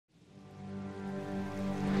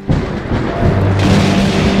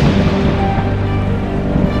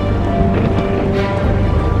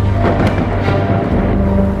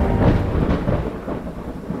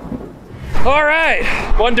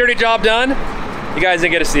right, one dirty job done. You guys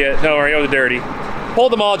didn't get to see it. Don't worry, it was dirty.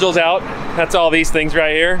 Pulled the modules out. That's all these things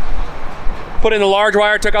right here. Put in the large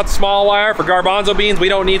wire, took out the small wire. For garbanzo beans, we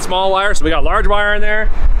don't need small wire, so we got large wire in there.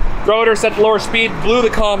 Rotor set to lower speed, blew the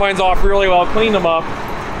combines off really well, cleaned them up.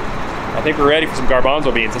 I think we're ready for some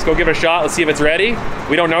garbanzo beans. Let's go give it a shot. Let's see if it's ready.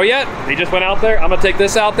 We don't know yet. They just went out there. I'm gonna take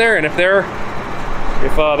this out there, and if they're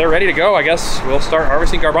ready to go, I guess we'll start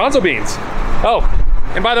harvesting garbanzo beans. Oh,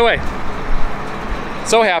 and by the way,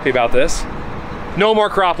 so happy about this. No more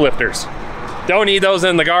crop lifters. Don't need those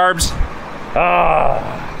in the Garbz.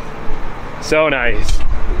 Ah, so nice.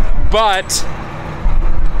 But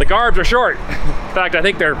the Garbz are short. In fact, I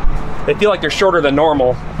think they feel like they're shorter than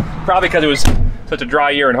normal. Probably because it was such a dry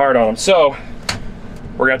year and hard on them. So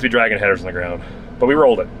we're gonna have to be dragging headers on the ground. But we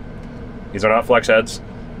rolled it. These are not flex heads,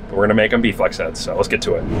 but we're gonna make them be flex heads. So let's get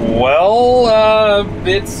to it. Well,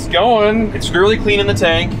 it's going. It's really clean in the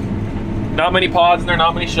tank. Not many pods in there,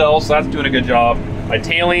 not many shells, so that's doing a good job. My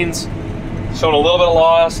tailings showing a little bit of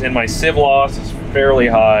loss, and my sieve loss is fairly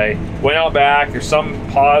high. Went out back, there's some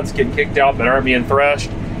pods getting kicked out that aren't being threshed.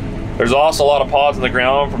 There's also a lot of pods on the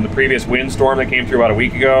ground from the previous windstorm that came through about a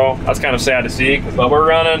week ago. That's kind of sad to see, but we're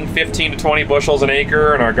running 15 to 20 bushels an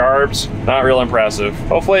acre in our Garbz. Not real impressive.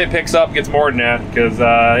 Hopefully it picks up, gets more than that, because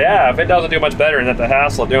yeah, if it doesn't do much better and that the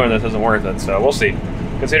hassle of doing this isn't worth it, so we'll see.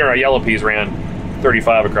 Considering our yellow peas ran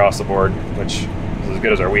 35 across the board, which is as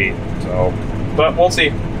good as our wheat, so, but we'll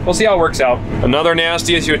see. We'll see how it works out. Another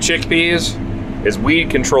nasty issue with chickpeas is weed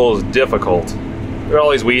control is difficult. There are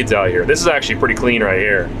all these weeds out here. This is actually pretty clean right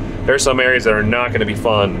here. There's some areas that are not going to be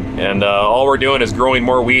fun, and all we're doing is growing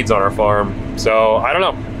more weeds on our farm. So I don't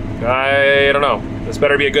know. I don't know. This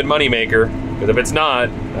better be a good money maker, because if it's not,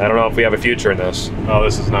 I don't know if we have a future in this. Oh,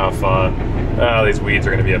 this is not fun. Oh, these weeds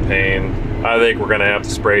are going to be a pain. I think we're going to have to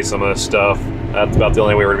spray some of this stuff. That's about the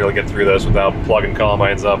only way we're going to be able to get through this without plugging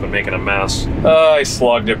combines up and making a mess. I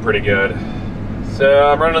slugged it pretty good. So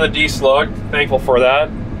I'm running the D-slug. Thankful for that.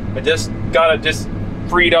 I just got it just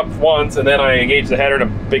freed up once, and then I engaged the header and a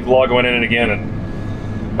big lug went in it again,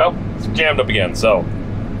 and well, it's jammed up again. So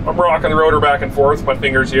I'm rocking the rotor back and forth with my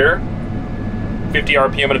fingers here. 50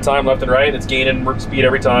 RPM at a time, left and right. It's gaining work speed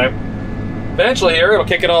every time. Eventually here, it'll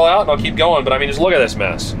kick it all out and I'll keep going, but I mean, just look at this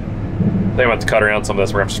mess. I think I'm gonna have to cut around some of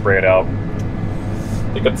this. We're gonna have to spray it out.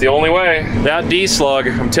 I think that's the only way. That D-slug,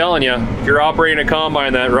 I'm telling you, if you're operating a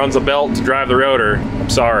combine that runs a belt to drive the rotor, I'm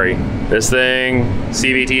sorry. This thing,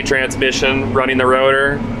 CVT transmission, running the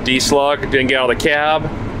rotor, D-slug, didn't get out of the cab.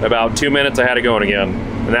 About 2 minutes, I had it going again.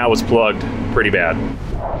 And that was plugged pretty bad.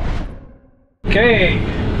 Okay,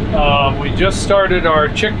 we just started our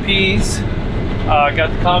chickpeas.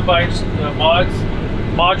 Got the combines,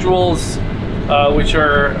 modules, which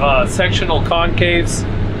are sectional concaves.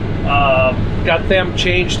 Got them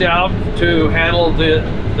changed out to handle the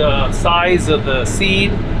size of the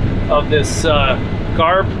seed of this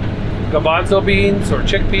garbanzo beans or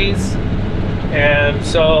chickpeas, and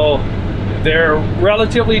so they're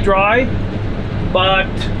relatively dry, but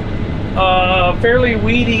fairly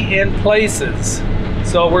weedy in places.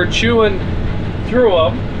 So we're chewing through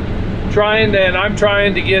them, I'm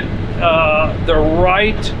trying to get the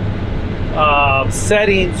right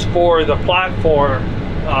settings for the platform.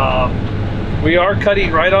 We are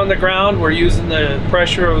cutting right on the ground. We're using the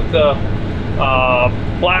pressure of the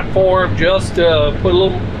platform just to put a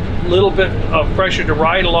little bit of pressure to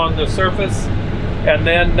ride along the surface, and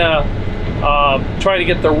then try to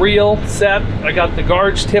get the reel set. I got the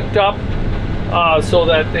guards tipped up so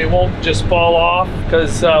that they won't just fall off,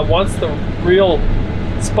 because once the reel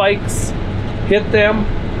spikes hit them,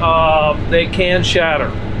 they can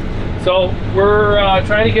shatter. So we're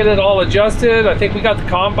trying to get it all adjusted. I think we got the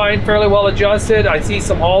combine fairly well adjusted. I see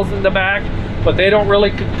some hulls in the back, but they don't really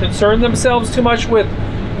concern themselves too much with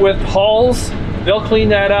hulls. They'll clean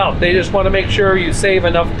that out. They just want to make sure you save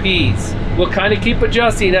enough peas. We'll kind of keep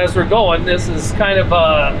adjusting as we're going. This is kind of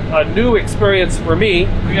a new experience for me.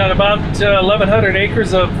 We got about 1,100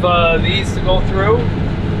 acres of these to go through,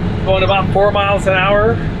 going about 4 miles an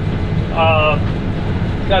hour.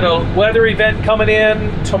 Got a weather event coming in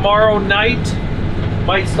tomorrow night.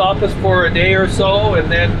 Might stop us for a day or so, and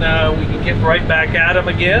then we can get right back at them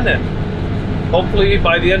again, and hopefully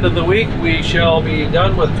by the end of the week we shall be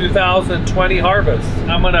done with 2020 harvest.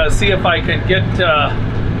 I'm gonna see if I can get the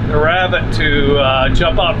rabbit to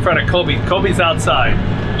jump out in front of Kobe. Kobe's outside.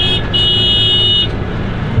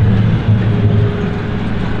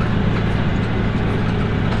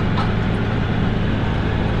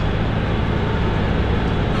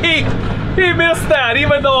 He missed that,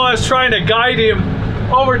 even though I was trying to guide him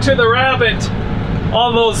over to the rabbit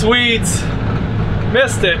on those weeds.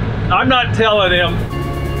 Missed it. I'm not telling him.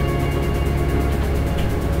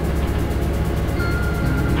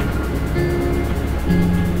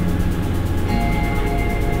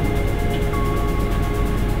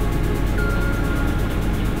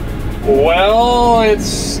 Well,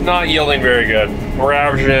 it's not yielding very good. We're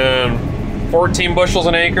averaging 14 bushels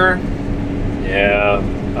an acre. Yeah,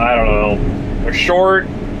 I don't know. They're short.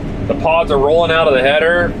 The pods are rolling out of the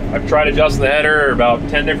header. I've tried adjusting the header about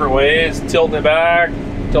 10 different ways, tilting it back,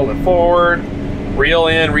 tilting it forward, reel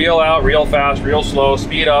in, reel out, reel fast, reel slow,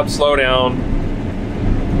 speed up, slow down.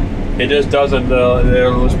 It just doesn't,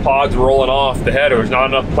 those pods rolling off the header. There's not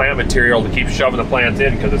enough plant material to keep shoving the plants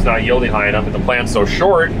in because it's not yielding high enough, and the plant's so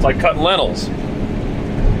short, it's like cutting lentils.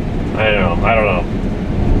 I don't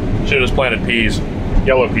know. Should have just planted peas,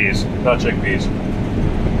 yellow peas, not chickpeas.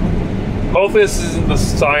 Hopefully this isn't the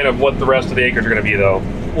sign of what the rest of the acres are going to be, though.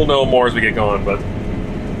 We'll know more as we get going, but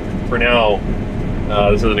for now,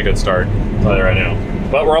 this isn't a good start. I'll tell you right now.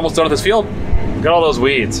 But we're almost done with this field. Got all those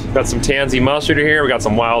weeds. Got some tansy mustard here. We got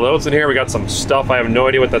some wild oats in here. We got some stuff I have no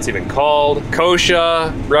idea what that's even called.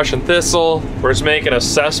 Kochia, Russian thistle. We're just making a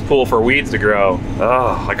cesspool for weeds to grow.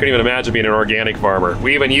 Oh, I couldn't even imagine being an organic farmer.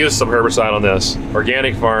 We even used some herbicide on this.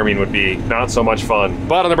 Organic farming would be not so much fun.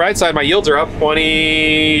 But on the bright side, my yields are up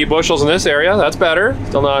 20 bushels in this area. That's better.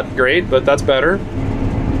 Still not great, but that's better.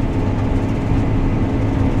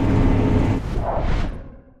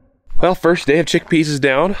 Well, first day of chickpeas is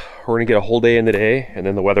down. We're gonna get a whole day in today, and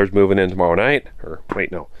then the weather's moving in tomorrow night, or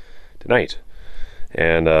wait, no, tonight.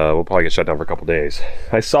 And we'll probably get shut down for a couple days.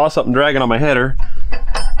 I saw something dragging on my header.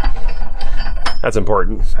 That's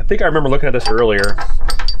important. I think I remember looking at this earlier,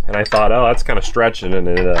 and I thought, oh, that's kind of stretching, and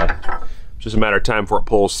it's just a matter of time before it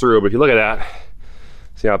pulls through. But if you look at that,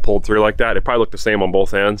 see how it pulled through like that? It probably looked the same on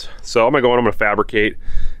both ends. So I'm gonna go in, I'm gonna fabricate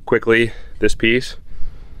quickly this piece,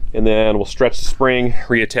 and then we'll stretch the spring,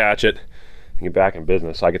 reattach it, and get back in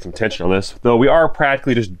business. So I get some tension on this. Though we are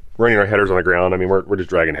practically just running our headers on the ground. I mean, we're just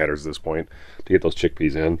dragging headers at this point to get those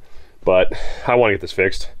chickpeas in. But I want to get this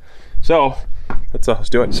fixed. So let's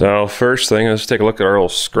do it. So first thing, let's take a look at our little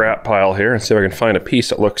scrap pile here and see if I can find a piece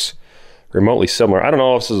that looks remotely similar. I don't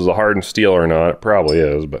know if this is a hardened steel or not. It probably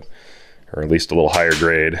is, but or at least a little higher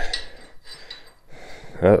grade.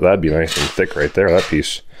 That'd be nice and thick right there. That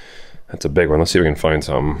piece. That's a big one. Let's see if we can find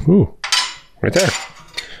some. Ooh, right there.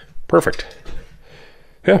 Perfect.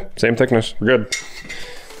 Yeah, same thickness. We're good.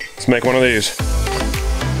 Let's make one of these.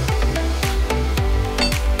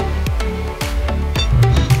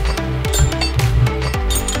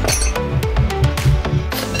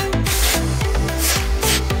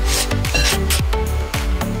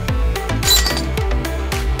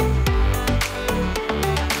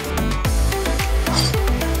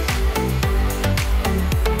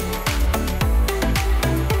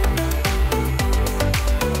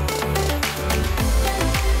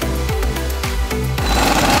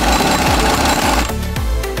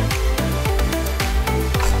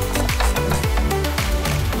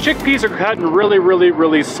 Chickpeas are cutting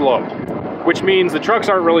really slow, which means the trucks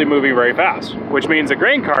aren't really moving very fast, which means the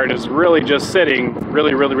grain cart is really just sitting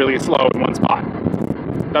really slow in one spot.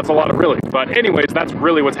 That's a lot of really, but anyways, that's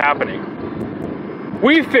really what's happening.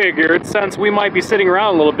 We figured since we might be sitting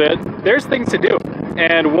around a little bit, there's things to do.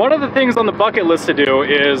 And one of the things on the bucket list to do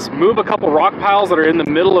is move a couple rock piles that are in the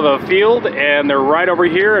middle of a field, and they're right over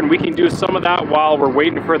here, and we can do some of that while we're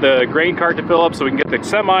waiting for the grain cart to fill up so we can get the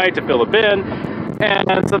semi to fill the bin.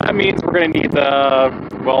 And so that means we're going to need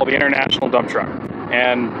the international dump truck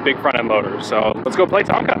and big front end loader. So let's go play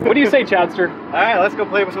Tonka. What do you say, Chadster? All right, let's go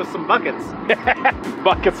play with some buckets.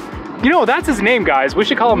 Buckets. You know, that's his name, guys. We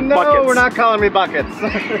should call him Buckets. No, we're not calling me Buckets.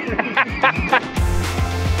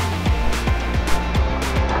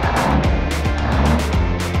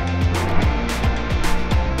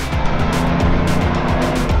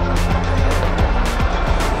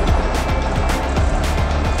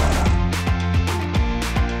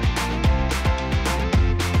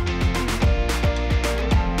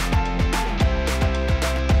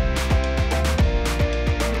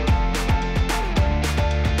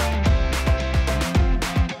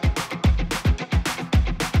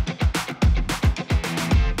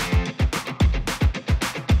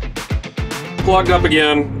 Plugged up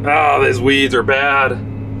again. Oh, these weeds are bad.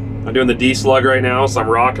 I'm doing the D-slug right now, so I'm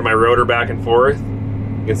rocking my rotor back and forth.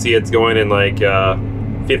 You can see it's going in like 50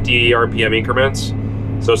 RPM increments.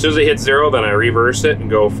 So as soon as it hits 0, then I reverse it and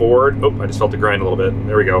go forward. Oh, I just felt the grind a little bit.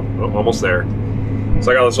 There we go. Oh, almost there.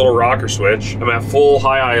 So I got this little rocker switch. I'm at full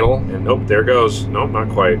high idle, and oh, there it goes. Nope, not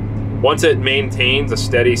quite. Once it maintains a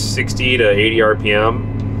steady 60 to 80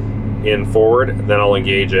 RPM, in forward, then I'll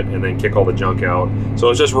engage it and then kick all the junk out. So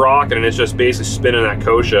it's just rocking and it's just basically spinning that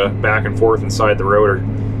kocha back and forth inside the rotor.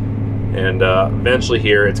 And eventually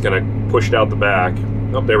here, it's gonna push it out the back.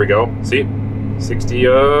 Oh, there we go, see? 60,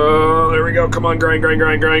 there we go, come on, grind, grind,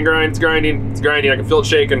 grind, grind, grind, it's grinding, I can feel it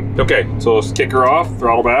shaking. Okay, so let's kick her off,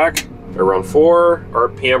 throttle back, around 4,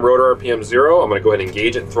 RPM, rotor RPM 0. I'm gonna go ahead and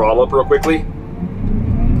engage it, throttle up real quickly.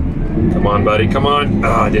 Come on, buddy, come on.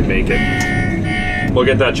 Ah, I didn't make it. We'll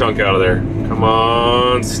get that chunk out of there. Come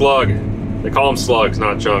on, slug. They call them slugs,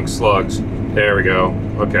 not chunks, slugs. There we go.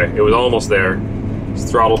 Okay, it was almost there. Let's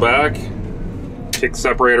throttle back, kick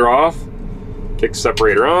separator off, kick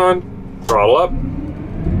separator on, throttle up.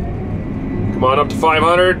 Come on up to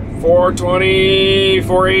 500, 420,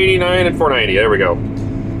 489, and 490. There we go.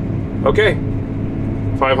 Okay,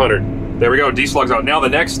 500. There we go, D-slug's out. Now the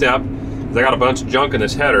next step is I got a bunch of junk in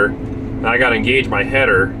this header, and I gotta engage my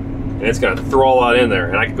header, and it's gonna throw all that in there.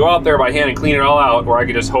 And I could go out there by hand and clean it all out, or I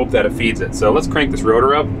could just hope that it feeds it. So let's crank this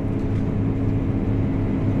rotor up.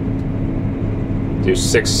 Do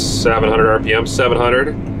 700 RPM, 700.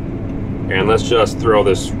 And let's just throw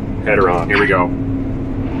this header on. Here we go.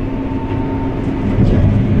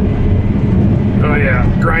 Oh yeah,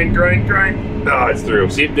 grind, grind, grind. Oh, it's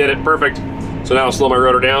through. See, it did it, perfect. So now I'll slow my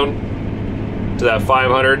rotor down to that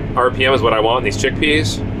 500 RPM is what I want in these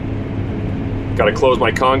chickpeas. Got to close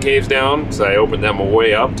my concaves down because I opened them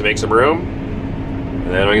way up to make some room.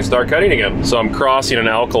 And then we can start cutting again. So I'm crossing an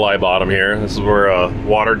alkali bottom here. This is where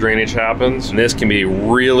water drainage happens. And this can be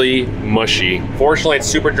really mushy. Fortunately, it's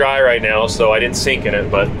super dry right now, so I didn't sink in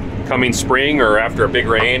it, but coming spring or after a big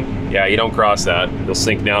rain, yeah, you don't cross that. You'll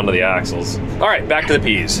sink down to the axles. All right, back to the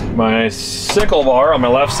peas. My sickle bar on my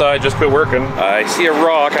left side just quit working. I see a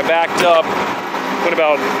rock. I backed up, went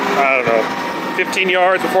about, I don't know, 15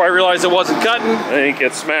 yards before I realized it wasn't cutting. I think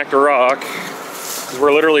it smacked a rock.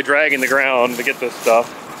 We're literally dragging the ground to get this stuff.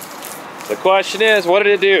 The question is, what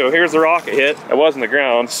did it do? Here's the rock it hit. It wasn't the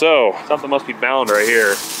ground, so something must be bound right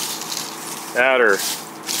here. That or,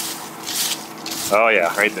 oh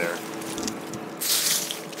yeah, right there.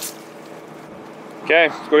 Okay,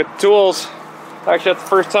 let's go get the tools. Actually, that's the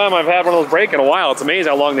first time I've had one of those break in a while. It's amazing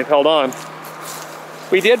how long they've held on.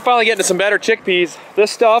 We did finally get into some better chickpeas. This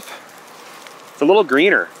stuff, it's a little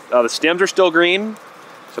greener. The stems are still green,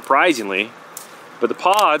 surprisingly. But the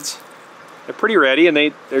pods, they're pretty ready and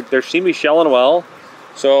they seem to be shelling well.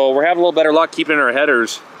 So we're having a little better luck keeping in our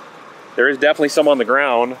headers. There is definitely some on the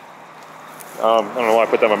ground. I don't know why I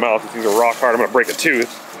put that in my mouth. These things are rock hard, I'm gonna break a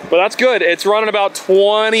tooth. But that's good. It's running about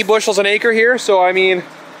 20 bushels an acre here. So I mean,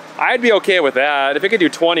 I'd be okay with that. If it could do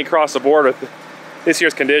 20 across the board with this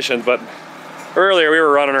year's conditions. But earlier we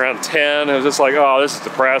were running around 10. It was just like, oh, this is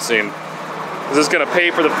depressing. Is this gonna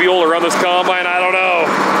pay for the fuel to run this combine? I don't know.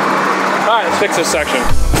 All right, let's fix this section.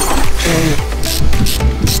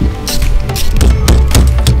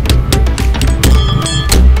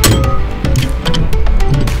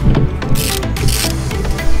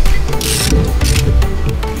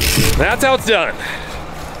 That's how it's done.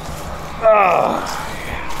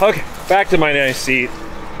 Okay, back to my nice seat.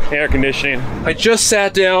 Air conditioning. I just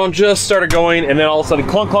sat down, just started going, and then all of a sudden,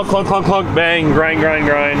 clunk, clunk, clunk, clunk, clunk, bang, grind, grind,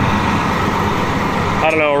 grind. I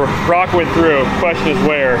don't know, rock went through. Question is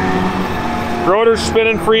where. Rotor's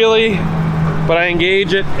spinning freely, but I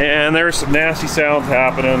engage it, and there's some nasty sounds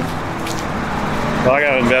happening. Well, I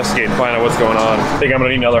gotta investigate and find out what's going on. I think I'm gonna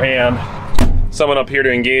need another hand. Someone up here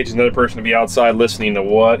to engage, another person to be outside listening to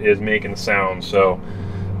what is making the sound. So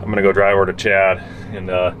I'm gonna go drive over to Chad and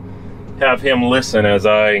have him listen as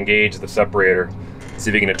I engage the separator.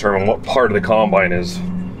 See if he can determine what part of the combine is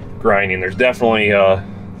grinding. There's definitely a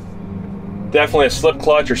slip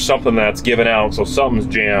clutch or something that's given out, so something's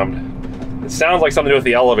jammed. It sounds like something to do with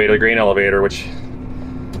the elevator, the grain elevator, which,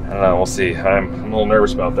 I don't know, we'll see. I'm a little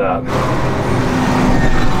nervous about that.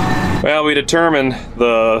 Well, we determined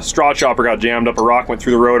the straw chopper got jammed up. A rock went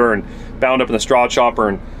through the rotor and bound up in the straw chopper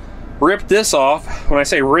and ripped this off. When I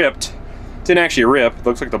say ripped, it didn't actually rip. It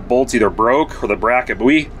looks like the bolts either broke or the bracket, but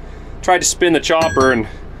we tried to spin the chopper and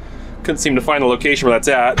couldn't seem to find the location where that's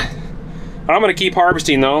at. I'm gonna keep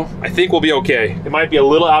harvesting though. I think we'll be okay. It might be a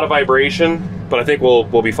little out of vibration, but I think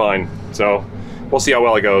we'll be fine. So we'll see how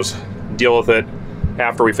well it goes. Deal with it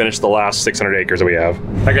after we finish the last 600 acres that we have.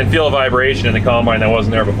 I can feel a vibration in the combine that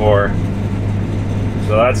wasn't there before.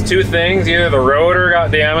 So that's two things. Either the rotor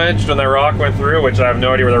got damaged when that rock went through, which I have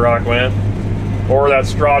no idea where the rock went, or that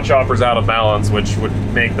straw chopper's out of balance, which would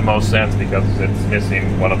make the most sense because it's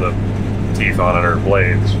missing one of the teeth on it, or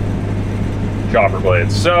blades. Chopper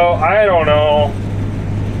blades. So I don't know.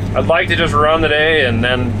 I'd like to just run the day and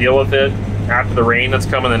then deal with it after the rain that's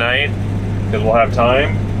coming tonight, because we'll have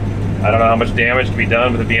time. I don't know how much damage can be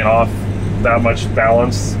done with it being off that much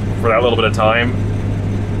balance for that little bit of time.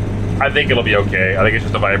 I think it'll be okay. I think it's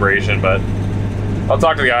just a vibration, but I'll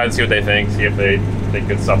talk to the guys and see what they think, see if they think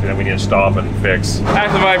it's something that we need to stop and fix.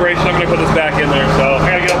 After the vibration, I'm gonna put this back in there. So I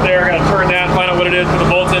gotta get up there, gotta turn that, find out what it is, put the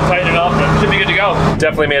bolts in, tighten it up, and it should be good to go.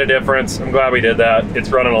 Definitely made a difference. I'm glad we did that. It's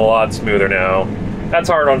running a lot smoother now. That's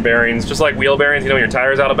hard on bearings, just like wheel bearings, you know, when your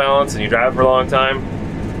tire's out of balance and you drive it for a long time.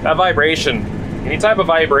 That vibration, any type of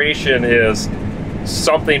vibration is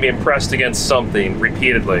something being pressed against something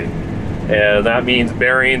repeatedly. And that means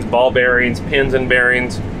bearings, ball bearings, pins and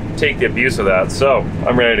bearings, take the abuse of that. So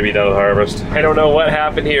I'm ready to be done with harvest. I don't know what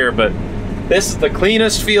happened here, but this is the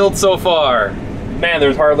cleanest field so far. Man,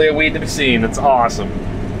 there's hardly a weed to be seen. It's awesome.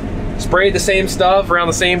 Sprayed the same stuff around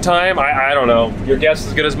the same time. I don't know. Your guess is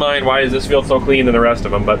as good as mine. Why is this field so clean than the rest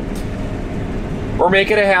of them? But we're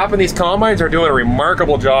making it happen. These combines are doing a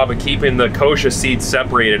remarkable job of keeping the kochia seeds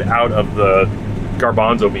separated out of the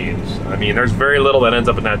garbanzo beans. I mean, there's very little that ends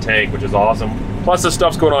up in that tank, which is awesome. Plus, this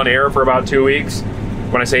stuff's going on air for about 2 weeks.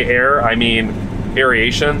 When I say air, I mean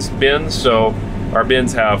aerations bins. So our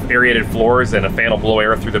bins have aerated floors and a fan will blow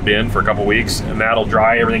air through the bin for a couple weeks, and that'll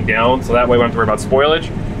dry everything down. So that way we don't have to worry about spoilage.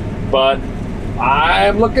 But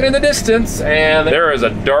I'm looking in the distance and there is a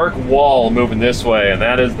dark wall moving this way, and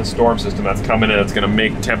that is the storm system that's coming in. It's gonna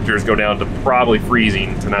make temperatures go down to probably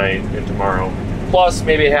freezing tonight and tomorrow. Plus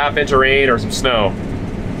maybe a half inch of rain or some snow.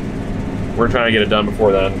 We're trying to get it done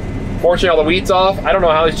before then. Fortunately, all the wheat's off. I don't know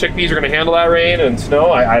how these chickpeas are gonna handle that rain and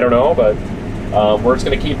snow. I don't know, but we're just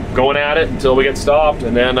gonna keep going at it until we get stopped,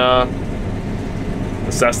 and then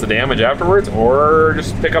assess the damage afterwards, or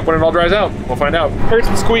just pick up when it all dries out. We'll find out. Heard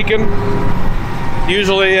some squeaking.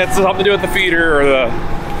 Usually it's something to do with the feeder or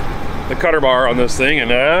the cutter bar on this thing,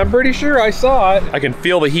 and I'm pretty sure I saw it. I can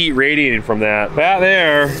feel the heat radiating from that. That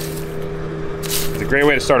there is a great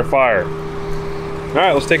way to start a fire. All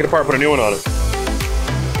right, let's take it apart, put a new one on it.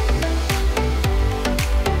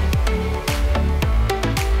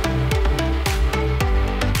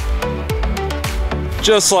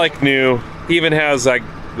 Just like new. Even has like,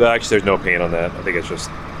 actually there's no paint on that. I think it's just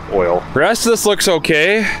oil. The rest of this looks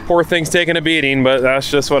okay. Poor thing's taking a beating, but that's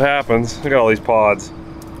just what happens. Look at all these pods.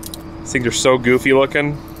 These things are so goofy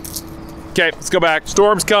looking. Okay, let's go back.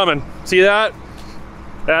 Storm's coming. See that?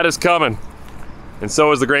 That is coming. And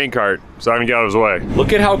so is the grain cart. So I'm gonna get out of his way.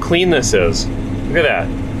 Look at how clean this is. Look at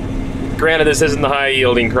that. Granted, this isn't the high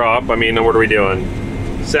yielding crop. I mean, what are we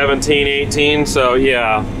doing? 17, 18, so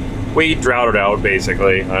yeah. We droughted out,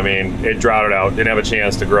 basically. I mean, it droughted out. Didn't have a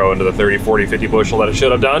chance to grow into the 30, 40, 50 bushel that it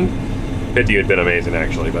should have done. 50 would have been amazing,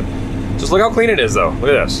 actually, but just look how clean it is, though.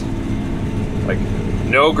 Look at this. Like,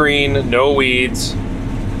 no green, no weeds.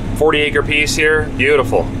 40-acre piece here,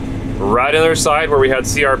 beautiful. Right on the other side where we had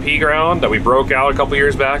CRP ground that we broke out a couple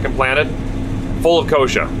years back and planted, full of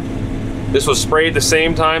kochia. This was sprayed the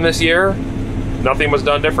same time this year. Nothing was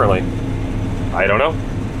done differently. I don't know.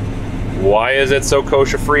 Why is it so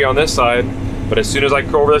kochia free on this side, but as soon as I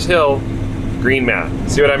go over this hill, green mat?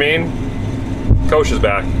 See what I mean? Kochia's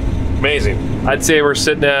back. Amazing. I'd say we're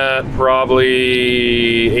sitting at probably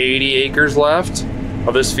 80 acres left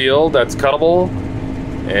of this field that's cuttable,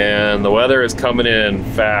 and the weather is coming in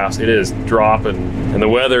fast. It is dropping, and the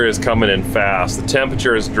weather is coming in fast. The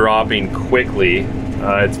temperature is dropping quickly.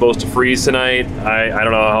 It's supposed to freeze tonight. I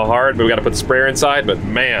don't know how hard, but we got to put the sprayer inside, but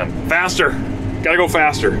man, faster. Gotta go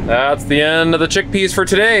faster. That's the end of the chickpeas for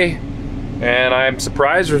today. And I'm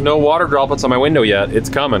surprised there's no water droplets on my window yet. It's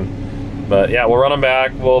coming. But yeah, we'll run them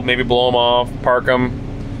back. We'll maybe blow them off, park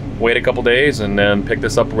them, wait a couple days, and then pick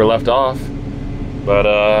this up where we left off.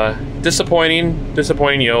 But disappointing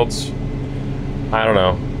yields. I don't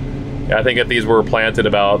know. I think if these were planted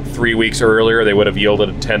about 3 weeks earlier, they would have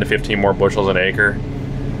yielded 10 to 15 more bushels an acre.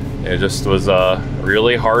 It just was a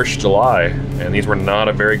really harsh July, and these were not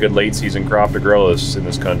a very good late season crop to grow this in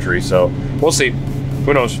this country. So we'll see.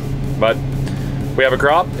 Who knows? But we have a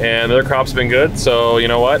crop, and the other crop's been good. So you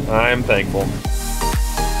know what? I'm thankful.